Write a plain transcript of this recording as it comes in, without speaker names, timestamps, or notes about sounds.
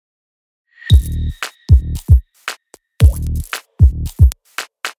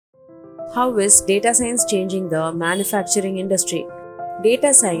How is data science changing the manufacturing industry?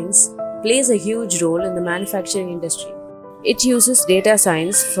 Data science plays a huge role in the manufacturing industry. It uses data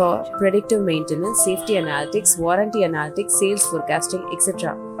science for predictive maintenance, safety analytics, warranty analytics, sales forecasting,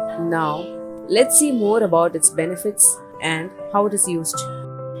 etc. Now, let's see more about its benefits and how it is used.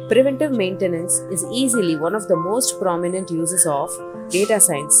 Preventive maintenance is easily one of the most prominent uses of data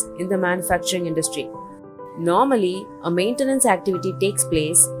science in the manufacturing industry. Normally, a maintenance activity takes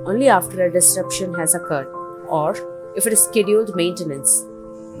place only after a disruption has occurred, or if it is scheduled maintenance,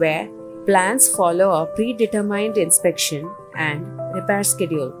 where plants follow a predetermined inspection and repair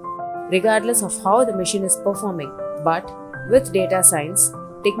schedule, regardless of how the machine is performing. But with data science,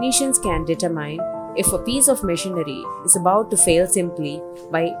 technicians can determine if a piece of machinery is about to fail simply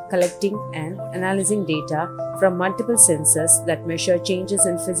by collecting and analyzing data from multiple sensors that measure changes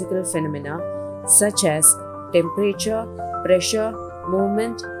in physical phenomena such as temperature, pressure,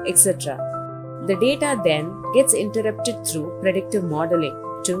 movement, etc. The data then gets interpreted through predictive modeling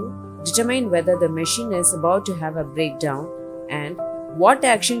to determine whether the machine is about to have a breakdown and what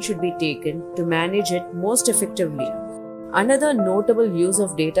action should be taken to manage it most effectively. Another notable use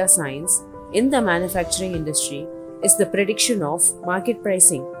of data science in the manufacturing industry is the prediction of market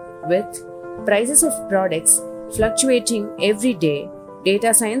pricing. With prices of products fluctuating every day,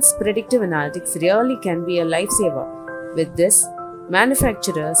 data science predictive analytics really can be a lifesaver. With this,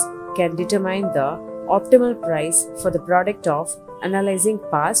 manufacturers can determine the optimal price for the product of analyzing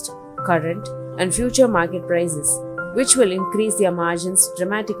past, current, and future market prices, which will increase their margins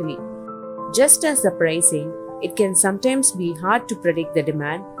dramatically. Just as the pricing, it can sometimes be hard to predict the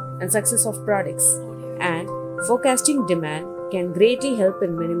demand and success of products, and forecasting demand can greatly help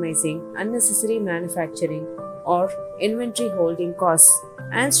in minimizing unnecessary manufacturing or inventory holding costs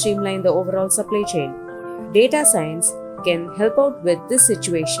and streamline the overall supply chain. Data science can help out with this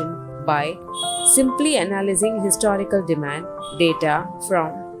situation by simply analyzing historical demand data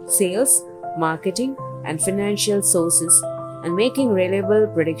from sales, marketing, and financial sources and making reliable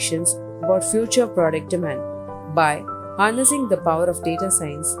predictions about future product demand. By harnessing the power of data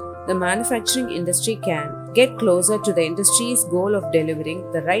science, the manufacturing industry can get closer to the industry's goal of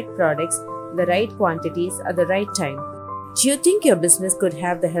delivering the right products, the right quantities at the right time. Do you think your business could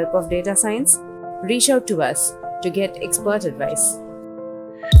have the help of data science? Reach out to us to get expert advice.